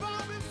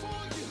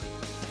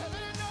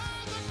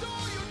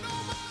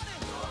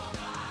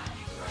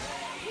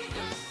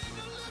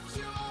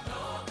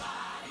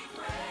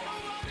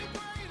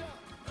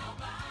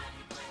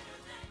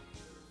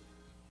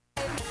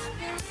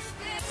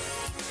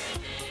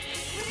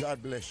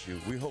God bless you.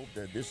 We hope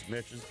that this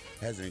message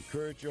has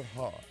encouraged your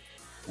heart.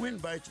 We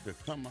invite you to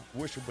come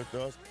worship with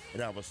us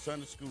at our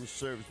Sunday school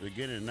service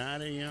beginning at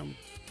 9 a.m.,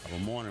 our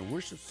morning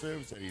worship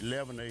service at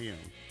 11 a.m.,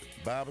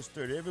 Bible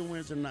study every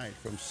Wednesday night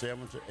from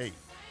 7 to 8.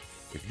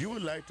 If you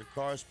would like to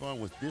correspond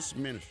with this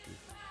ministry,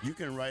 you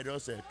can write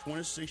us at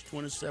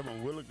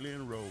 2627 Willow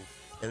Glen Road,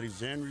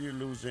 Alexandria,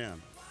 Louisiana.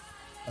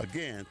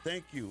 Again,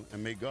 thank you,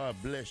 and may God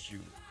bless you.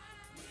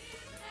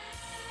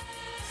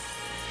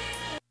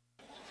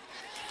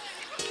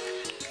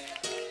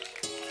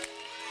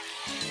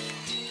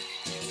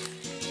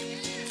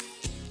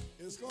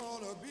 It's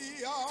gonna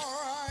be all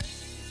right.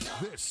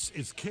 This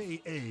is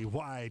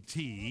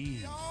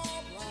KAYT,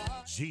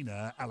 Right.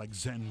 Gina,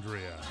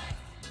 Alexandria.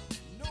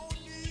 No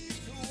need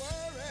to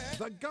worry.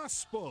 The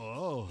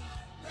gospel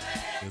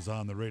is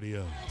on the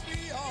radio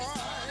Be all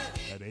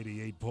right. at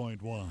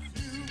 88.1.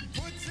 You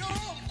put your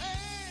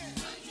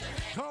hand.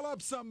 Call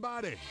up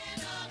somebody.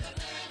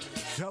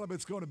 Tell them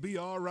it's going to be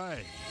all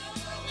right.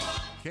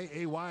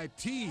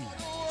 KAYT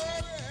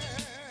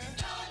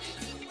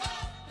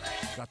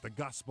got the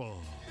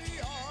gospel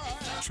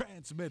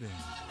transmitting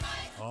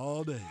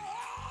all day.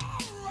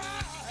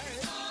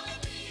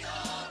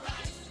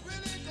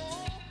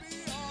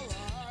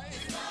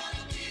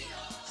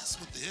 That's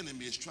what the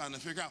enemy is trying to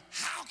figure out.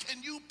 How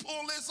can you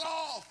pull this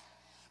off?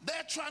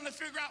 They're trying to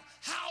figure out,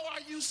 how are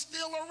you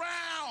still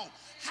around?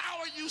 How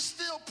are you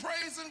still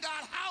praising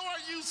God? How are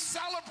you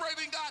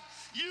celebrating God?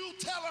 You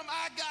tell them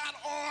I got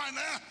on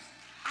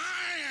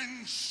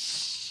iron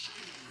shoes.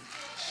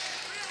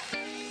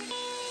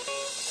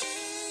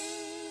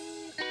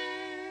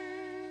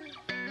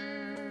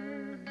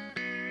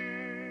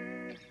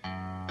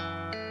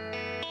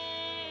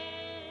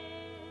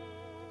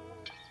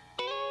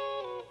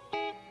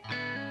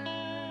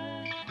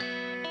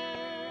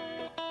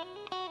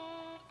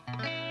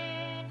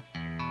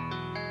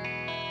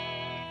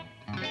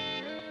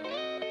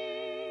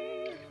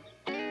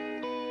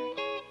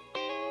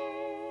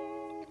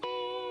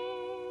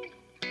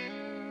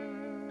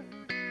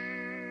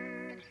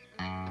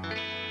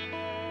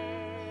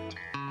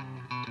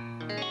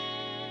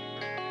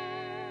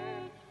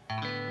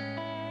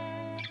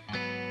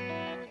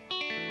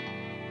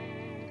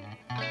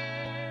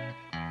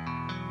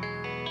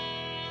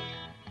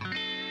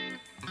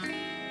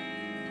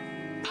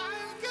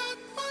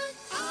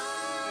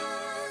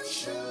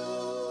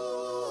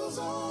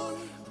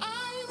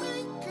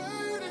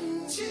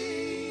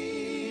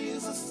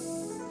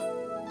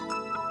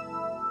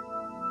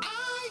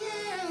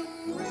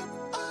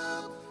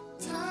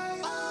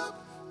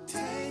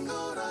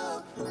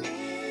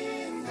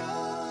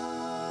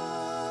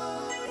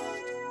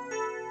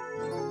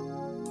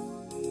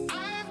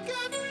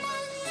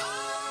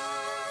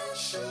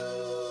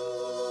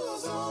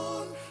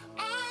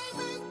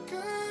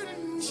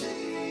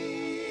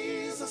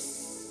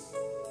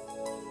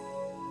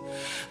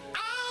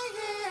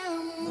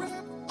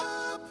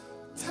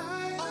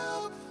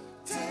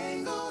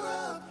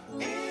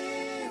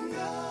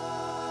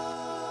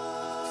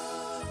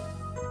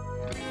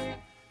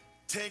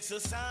 Takes a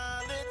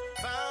solid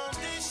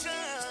foundation,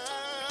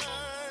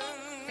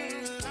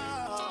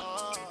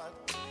 Lord,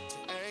 to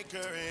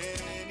anchor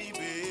any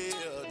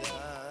building.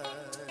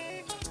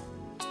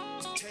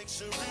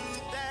 Takes a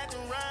root that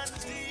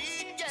runs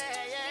deep,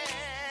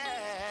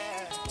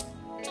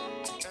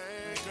 to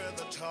anchor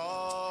the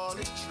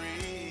tallest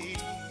tree.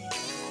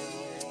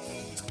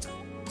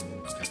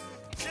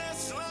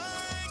 Just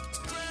like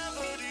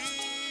gravity,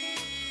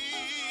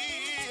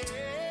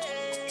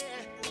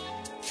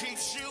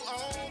 keeps you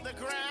on the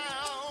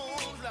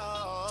ground,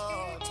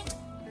 Lord,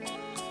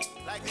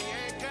 like the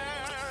anchor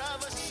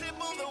of a ship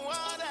on the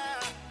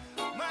water.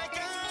 My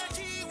God,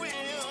 He will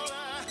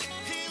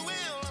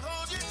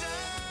hold you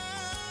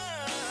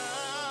down.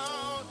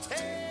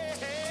 Hey,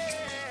 hey,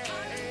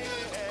 hey.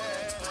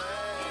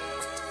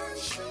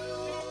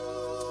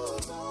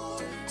 Shoes on.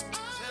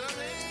 Said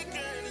I'm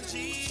anchored in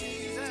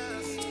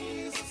Jesus.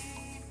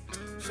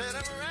 Said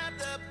I'm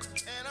wrapped up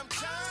and I'm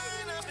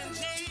tied up in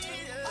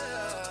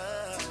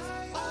Jesus.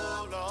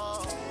 Oh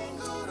Lord,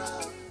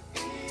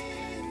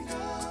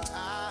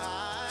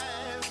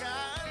 I've got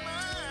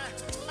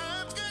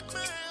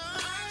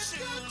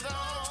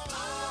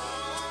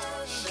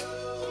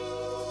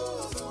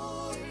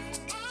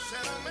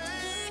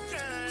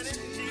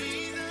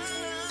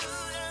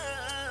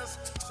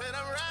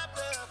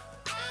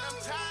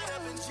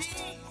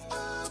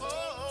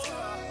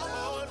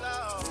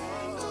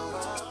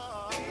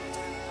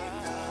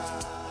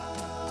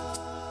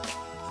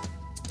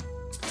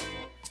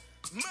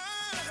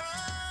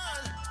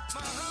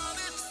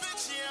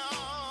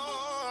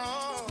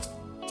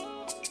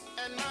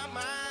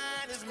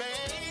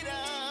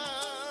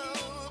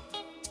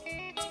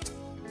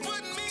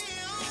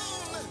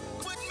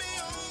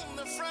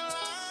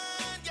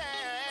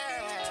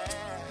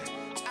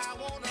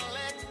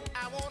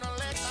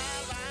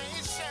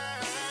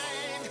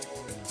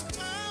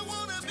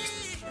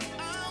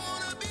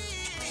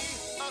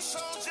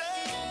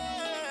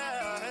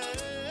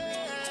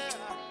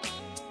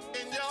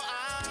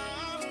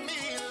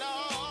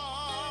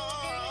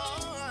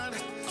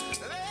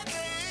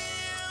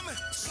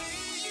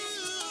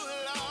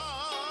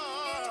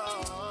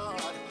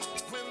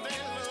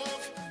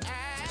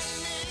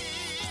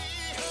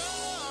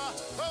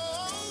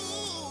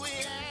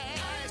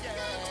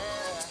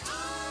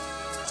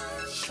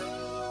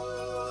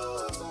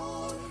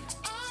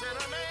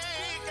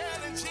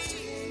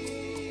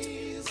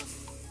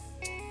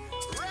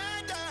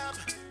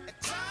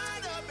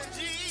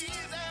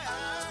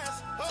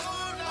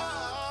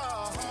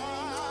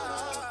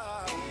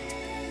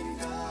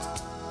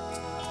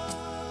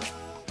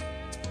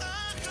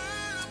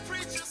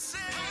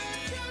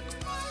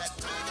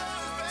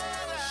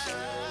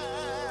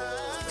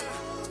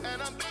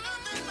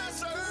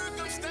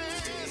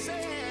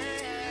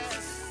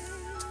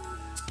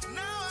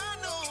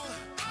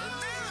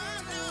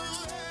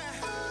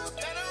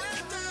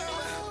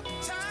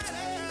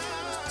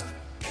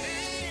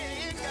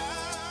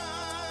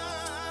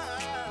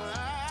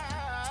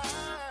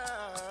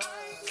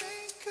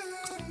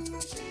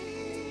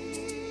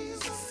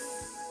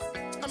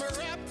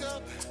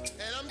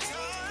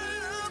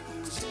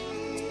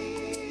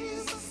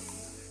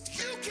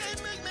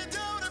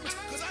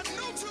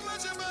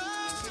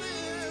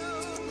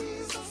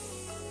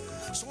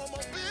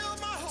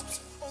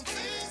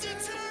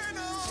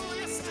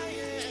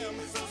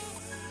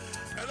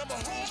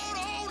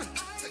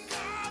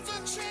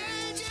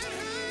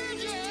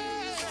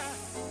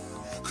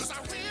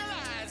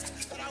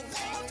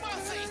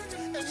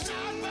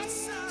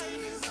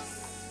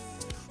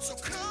So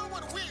come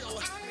what will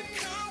and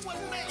come what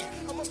may,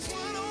 I'ma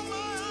put on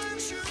my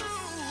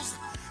shoes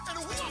and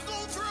walk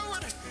on through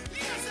it.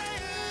 Yes, I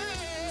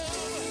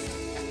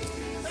am.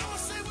 And I'ma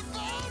say with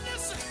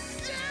boldness,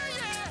 yeah,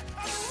 yeah,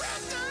 I'm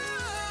wrapped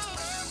up,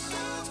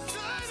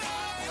 tied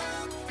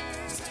up,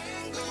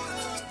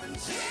 tangled up in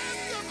Jesus.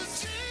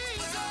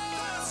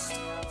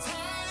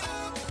 Tied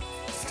up,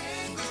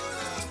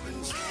 tangled up in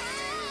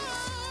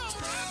Jesus.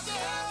 Wrapped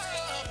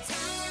up,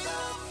 tied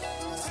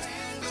up,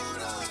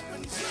 tangled up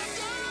in Jesus.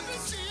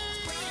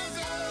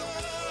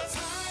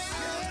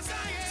 Yes, I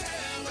am.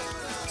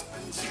 Tangled up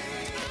in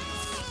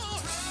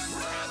Jesus.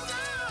 Wrapped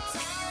up,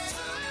 tied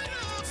up, tangled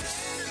up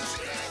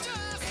in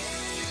Jesus.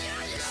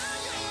 Yeah, yeah,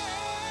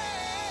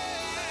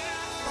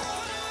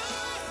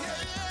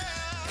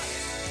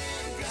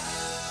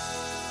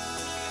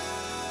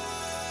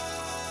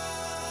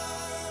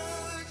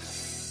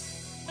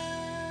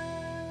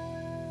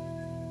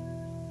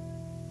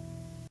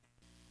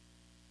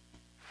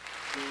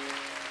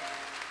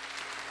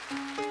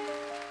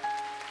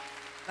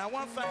 Now,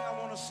 one thing I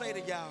want to say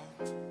to y'all,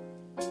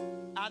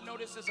 I know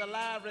this is a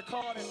live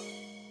recording.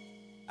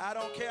 I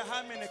don't care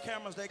how many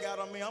cameras they got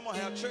on me. I'm going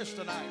to have church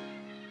tonight.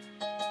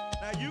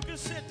 Now, you can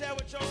sit there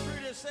with your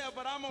pretty self,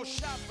 but I'm going to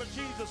shout for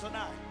Jesus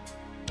tonight.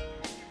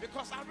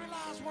 Because I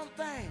realize one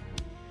thing.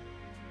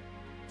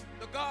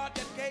 The God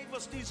that gave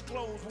us these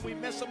clothes, when we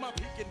mess them up,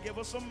 he can give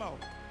us some more.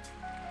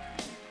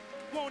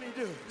 Won't he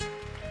do it?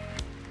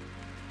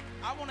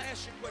 I want to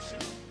ask you a question.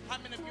 How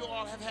many of you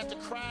all have had to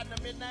cry in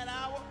the midnight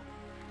hour?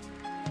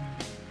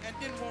 And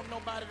didn't want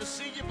nobody to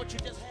see you, but you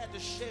just had to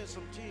shed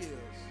some tears.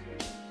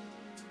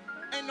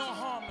 Ain't no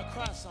harm to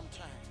cry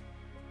sometime.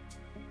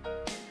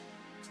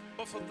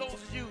 But for those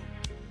of you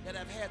that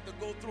have had to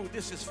go through,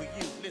 this is for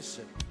you.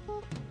 Listen.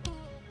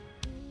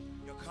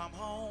 You come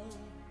home.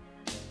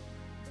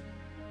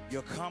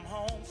 You come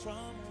home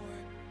from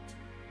work.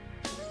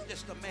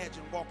 Just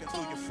imagine walking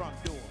through your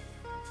front door.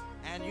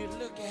 And you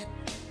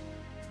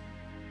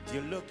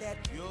look at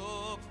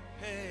your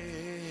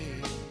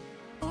pay.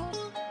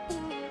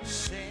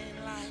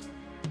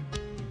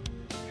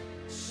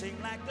 Sing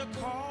like the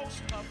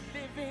cost of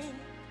living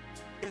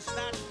is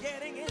not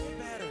getting any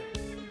better.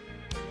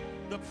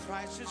 The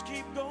prices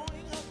keep going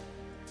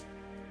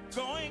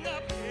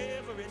up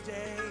every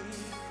day.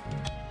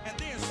 And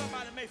then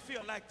somebody may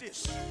feel like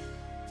this.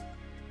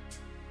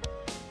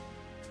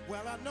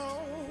 Well, I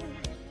know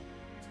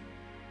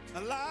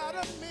a lot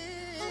of men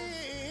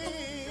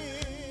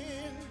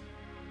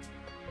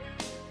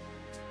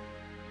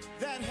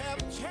that have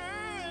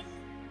turned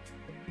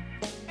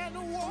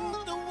and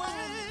walked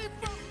away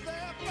from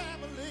their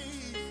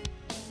families,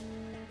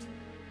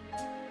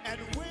 and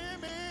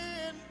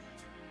women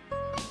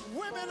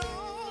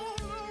all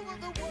over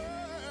the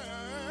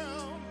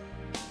world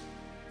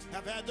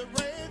have had to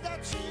raise their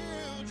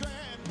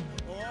children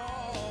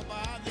all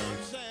by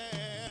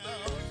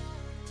themselves.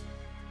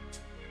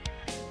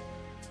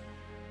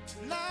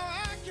 Now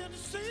I can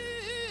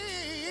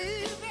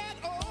see that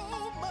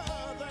old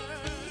mother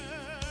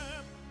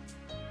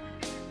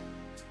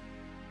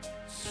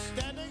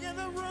standing in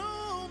the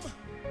room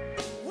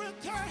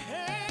with her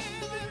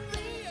hand in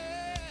the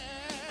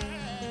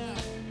air,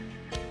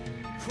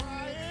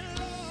 crying,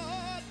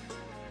 Lord,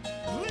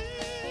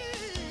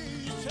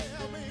 please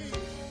tell me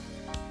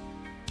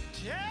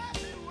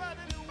what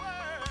in the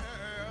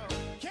world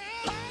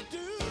can I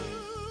do?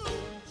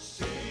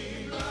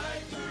 Seem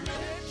like the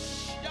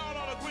rich, y'all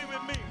don't agree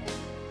with me,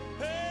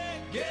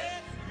 hey,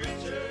 get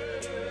richer,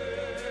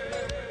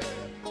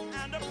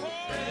 and the poor,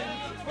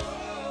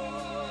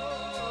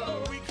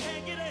 we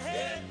can't get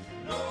ahead,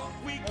 no,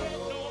 we get no.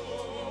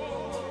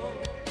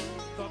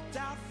 The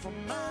doubtful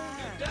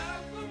mind.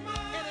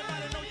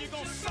 Anybody know you're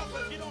gonna suffer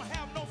if you don't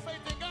have no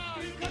faith in God?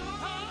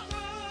 Huh?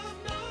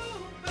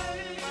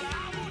 But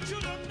I want you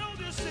to know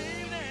this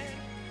evening,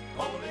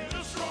 only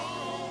the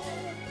strong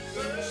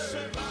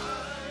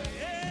survive.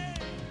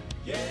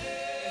 Yeah,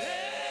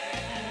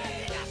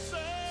 yes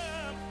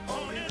sir,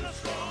 only the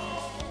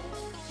strong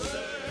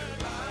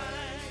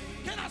survive.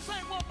 Can I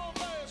sing one more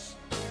verse?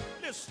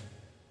 Listen,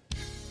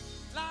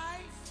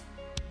 life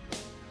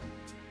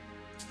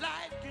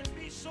can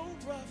be so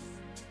rough.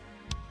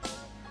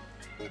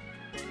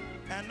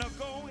 And the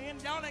going,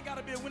 y'all ain't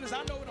gotta be a witness,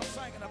 I know what I'm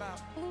singing about.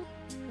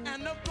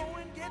 And the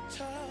going get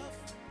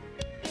tough.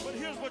 But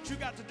here's what you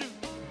got to do.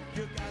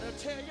 You gotta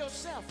tell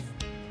yourself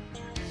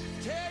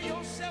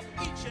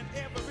each and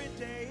every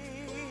day.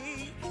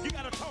 You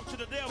gotta talk to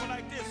the devil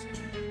like this.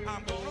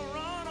 I'm gonna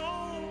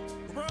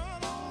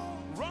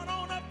run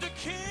on up the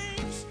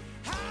King's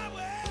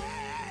Highway.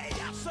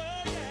 Yes,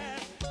 sir, yeah.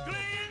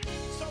 Glenn,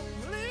 so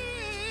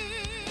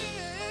please,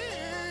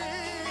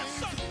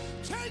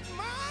 take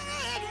my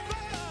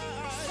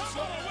advice.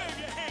 Somebody wave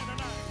your hand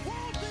tonight.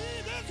 Won't be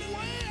this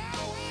way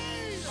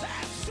always.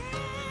 That's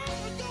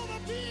soon gonna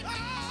be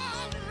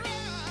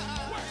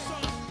alright. Work,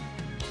 son.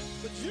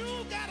 But you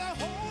gotta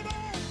hold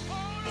on.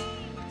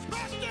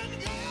 Trust in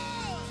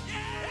God.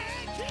 Yeah.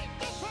 And keep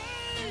the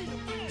faith.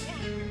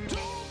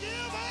 Don't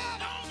give up.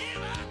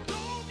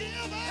 Don't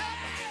give up.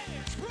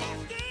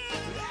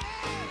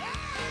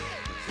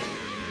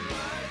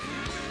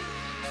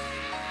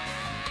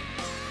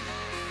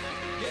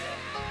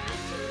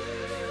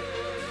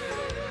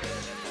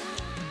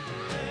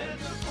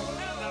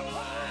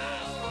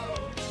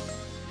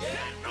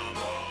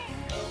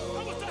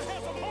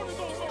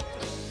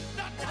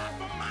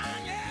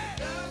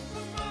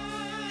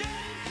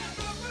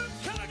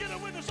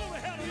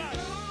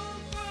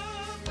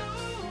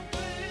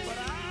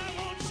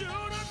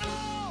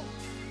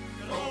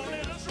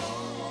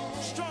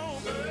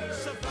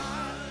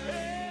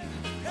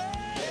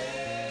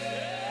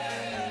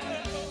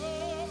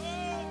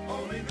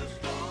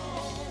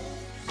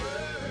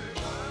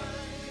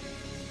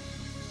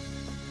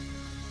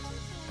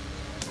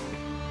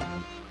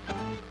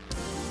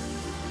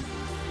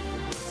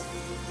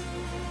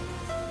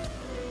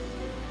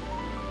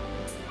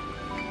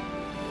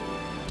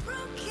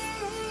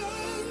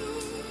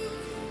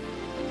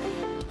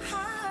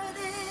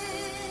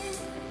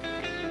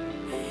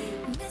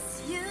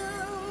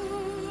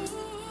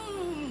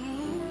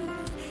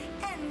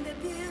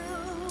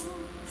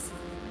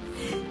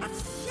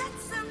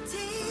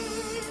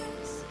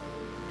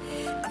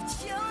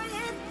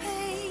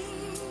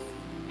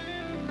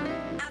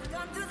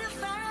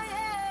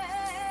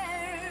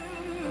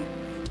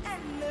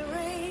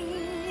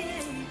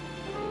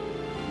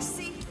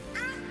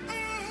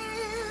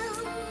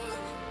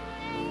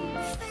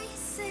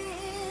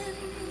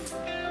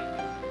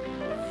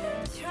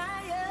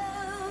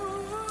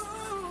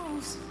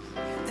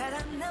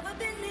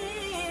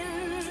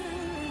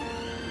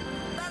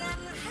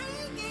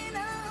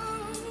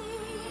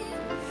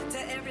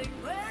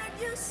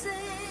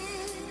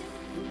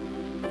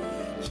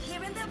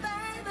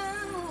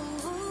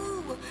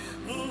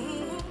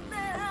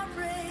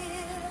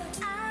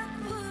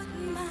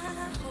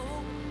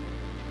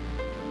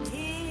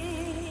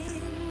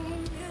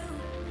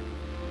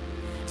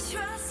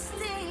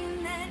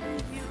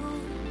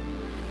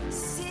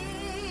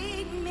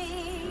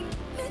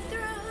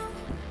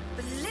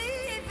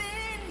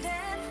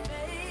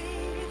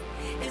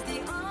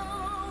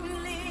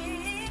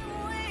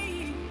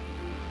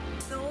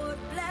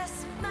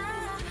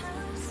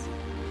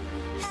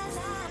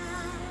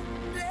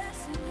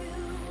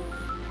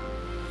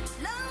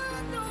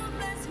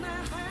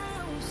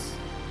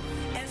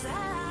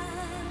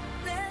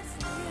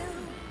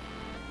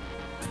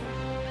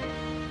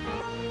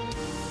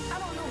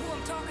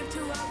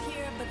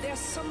 there's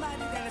somebody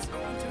that is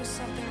going through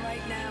something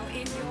right now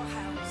in your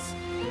house.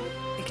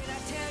 And can I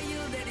tell you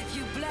that if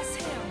you bless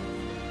him,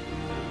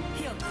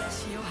 he'll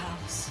bless your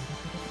house.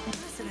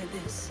 Listen to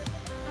this.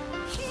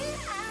 Here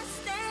I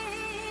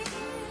stand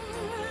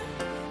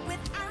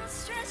with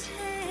outstretched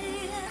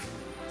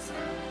hands,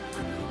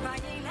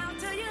 crying out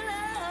to you,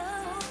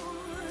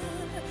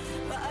 Lord,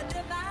 for a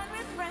divine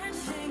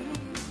refreshing.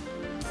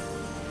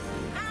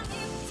 I'm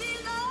empty,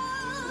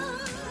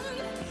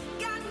 Lord,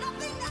 got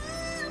nothing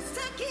else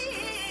to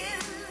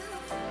give.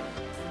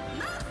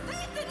 My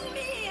faith in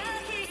me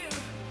are here.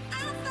 I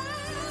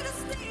found a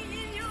stay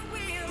in your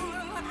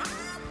will.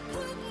 I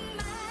put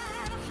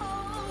my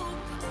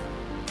hope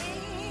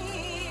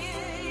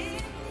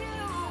in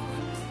you,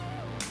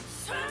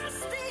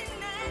 trusting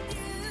that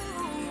you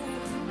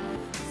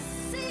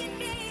see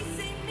me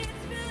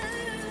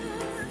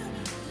through.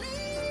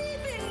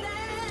 Leaving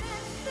that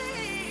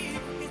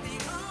faith is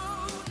the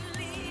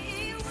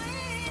only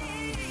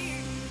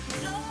way.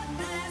 Lord,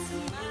 bless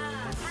my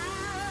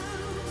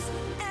house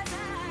as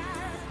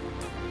I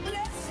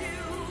bless you.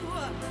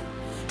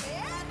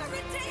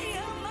 Every day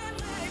of my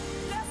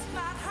life, bless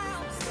my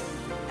house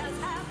as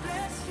I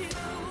bless you.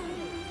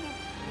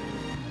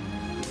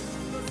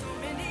 For so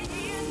many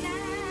years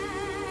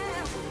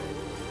now,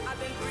 I've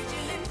been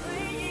preaching and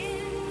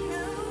praying,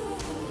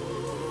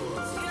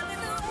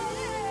 telling the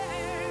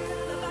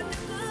world about the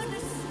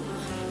goodness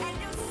and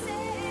your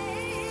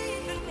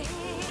saving me.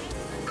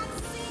 I've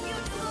seen you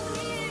do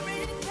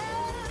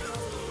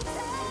miracles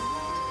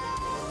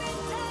time and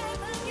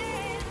time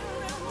again.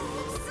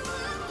 So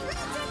I'm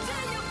ready to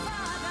you,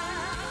 Father,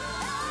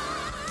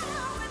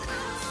 with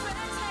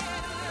outstretched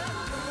hand.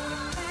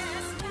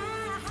 Bless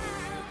my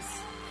house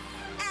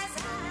as I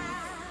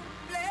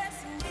bless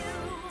you.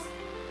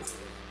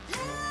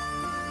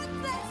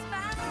 Lord, bless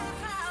my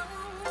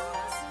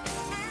house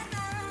as I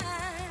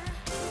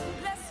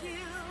bless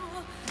you.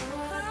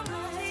 Come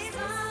on,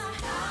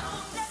 Jesus,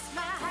 bless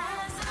my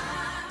house.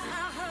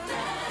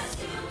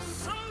 Bless you.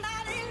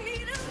 Somebody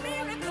need a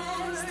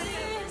miracle.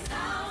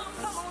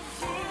 Come on,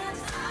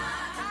 Jesus,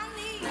 I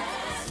need.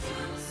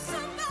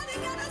 Somebody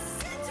got a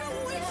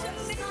situation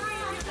need.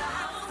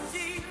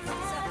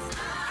 Jesus, I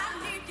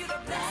need you to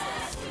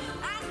bless.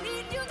 I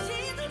need you,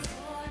 Jesus.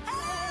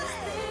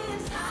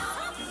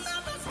 Some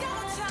mother's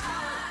got a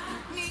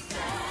child, need to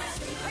bless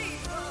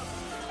people.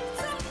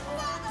 Some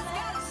father's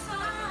got a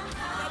son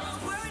that is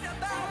worried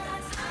about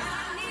us. I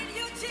need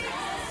you,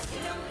 Jesus,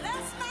 to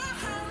bless my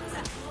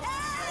house.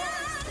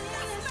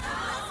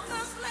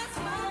 Bless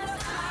my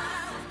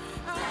house.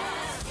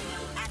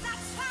 As I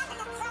travel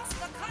across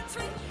the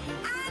country,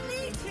 I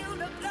need you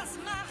to bless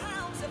my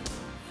house.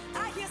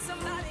 I hear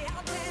somebody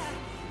out there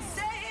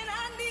saying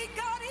I need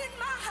God in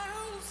my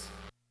house.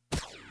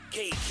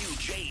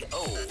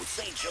 KQJO,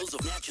 St.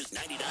 Joseph Natchez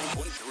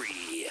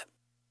 99.3.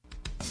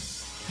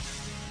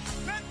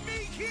 Let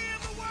me hear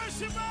the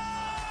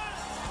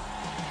worshipers.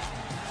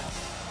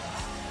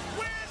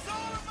 Where's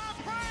all of my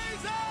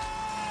praises?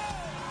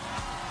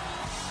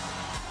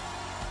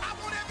 I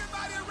want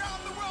everybody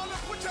around the world to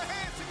put your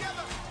hands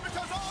together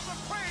because all the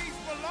praise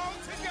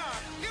belongs to God.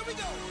 Here we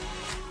go.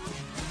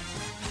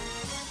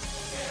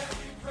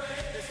 Every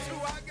praise is to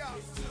our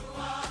God.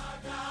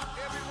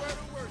 Every word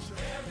of worship.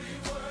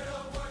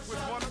 With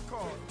one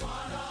accord.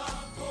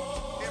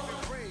 Every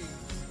praise.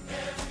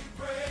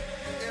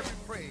 Every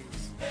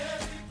praise.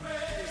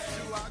 Is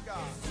to our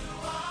God.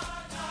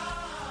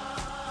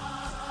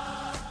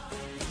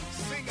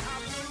 Sing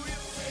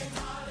hallelujah.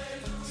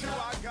 To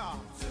our God.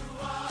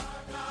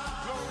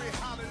 Glory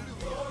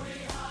hallelujah.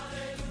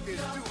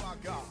 Is to our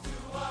God.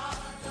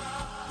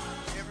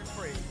 Every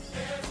praise.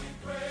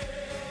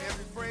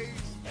 Every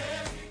praise.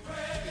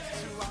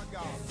 Is to our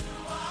God.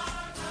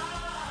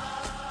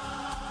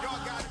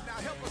 Y'all got it now.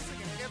 Help us sing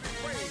it. Every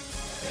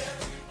praise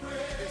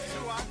is to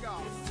our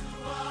God.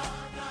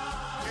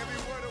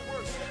 Every word of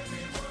worship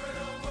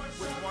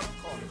with one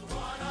accord.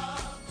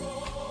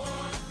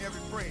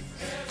 Every praise.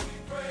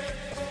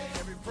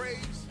 Every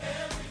praise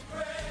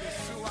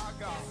is to our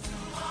God.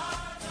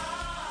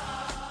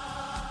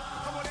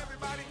 Come on,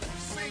 everybody.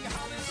 Sing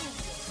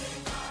hallelujah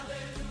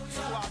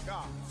to our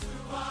God.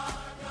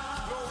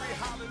 Glory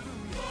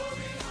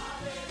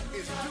hallelujah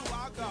is to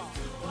our God.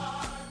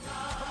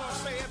 Come on,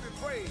 say every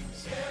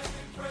praise.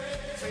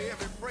 Say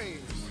every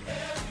praise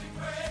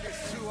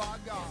is to our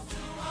God.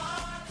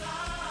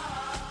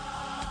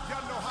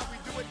 Y'all know how we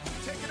do it.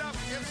 Take it up.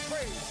 Every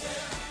praise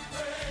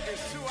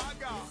is to our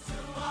God.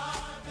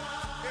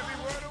 Every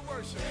word of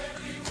worship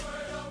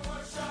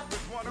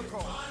with one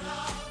accord.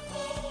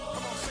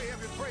 Come on, say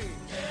every praise.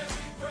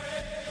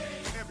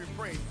 Every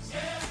praise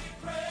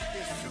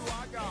is to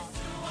our God.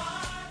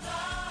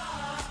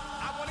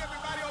 I want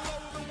everybody all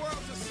over the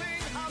world to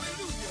sing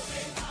hallelujah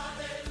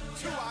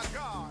to our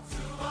God.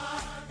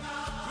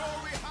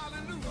 Glory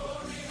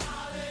hallelujah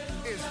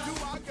is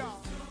to our God.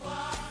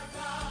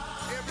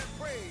 Every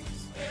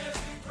praise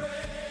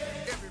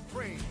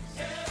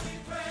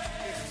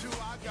is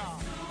to our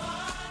God.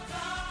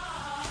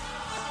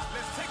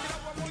 Let's take it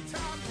up one more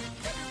time.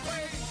 Every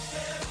praise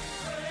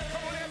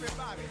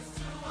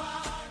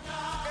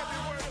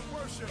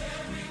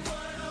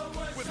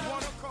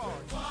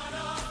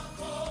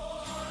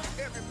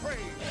praise,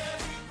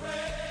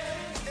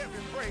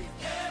 every praise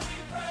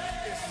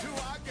is to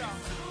our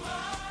God.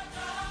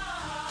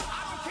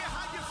 I don't care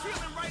how you're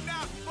feeling right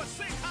now, but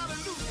sing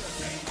hallelujah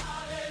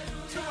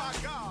to our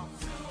God.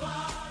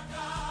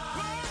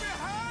 Glory,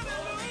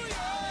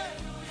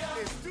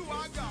 hallelujah is to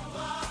our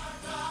God.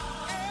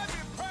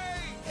 Every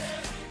praise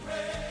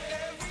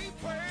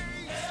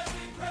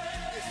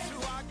is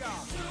to our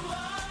God.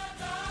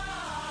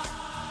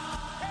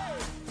 Hey,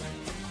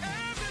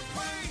 every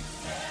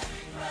praise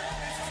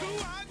is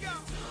to our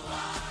God.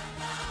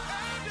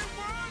 Every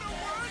word of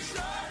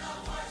worship,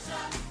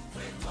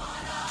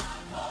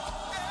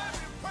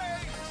 every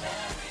praise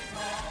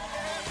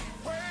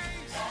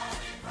is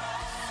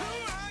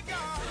to our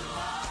God.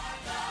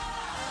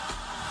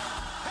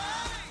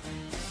 Hey,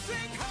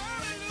 sing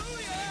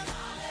hallelujah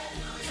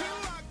to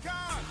our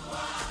God.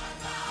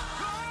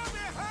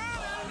 Glory,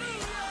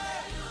 hallelujah.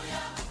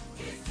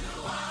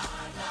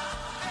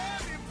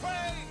 Every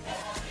praise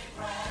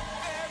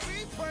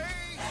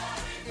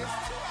is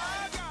to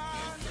our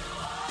God.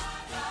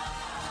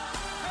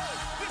 Hey,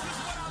 this is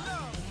what I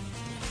love.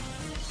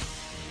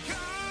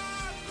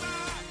 God,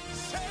 my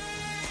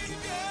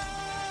Savior.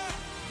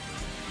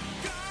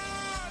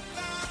 God,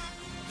 my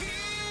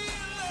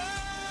healer.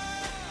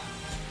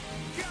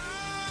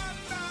 God,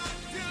 my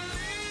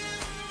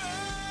deliverer.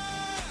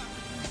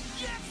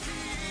 Yes,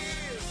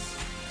 He is.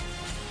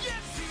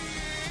 Yes, He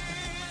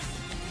is.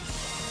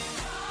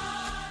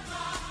 God,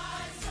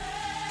 my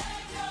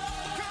Savior.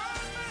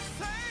 God, my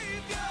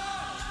Savior.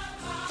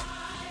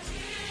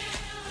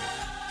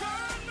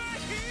 God, my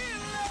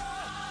healer.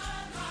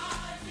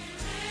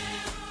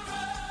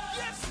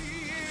 Yes,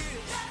 He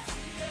is.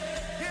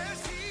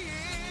 Yes, He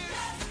is.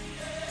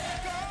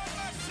 God,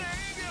 my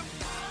Savior.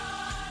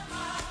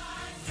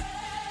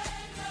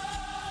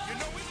 You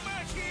know He's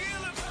my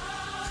healer.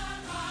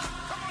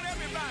 Come on,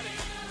 everybody.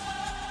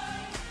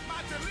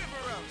 My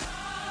deliverer.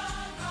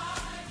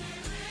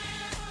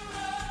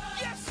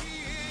 Yes,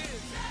 He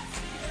is.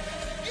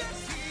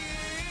 Yes, He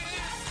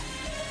is.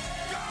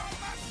 God,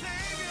 my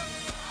Savior.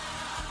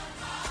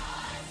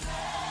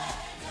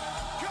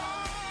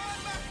 God,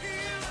 my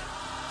healer.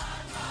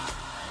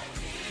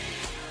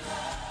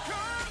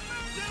 God,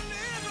 my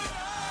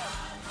deliverer.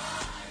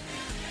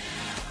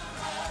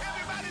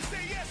 Everybody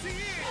say, yes, He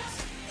is.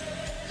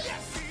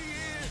 Yes, He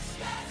is.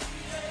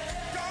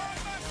 God,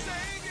 my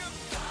Savior.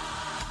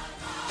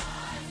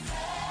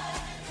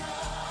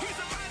 He's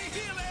a mighty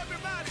healer,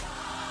 everybody.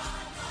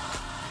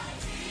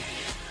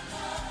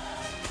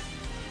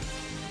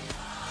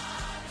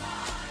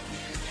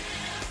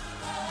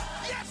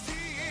 Yes,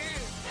 He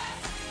is.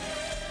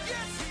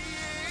 Yes, He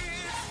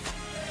is.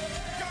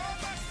 God,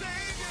 my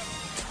Savior.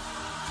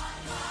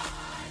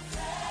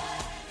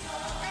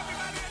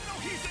 Everybody that know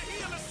He's a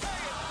healer, say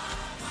it.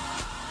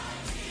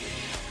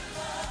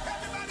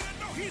 Everybody that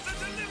know He's a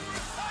deliverer.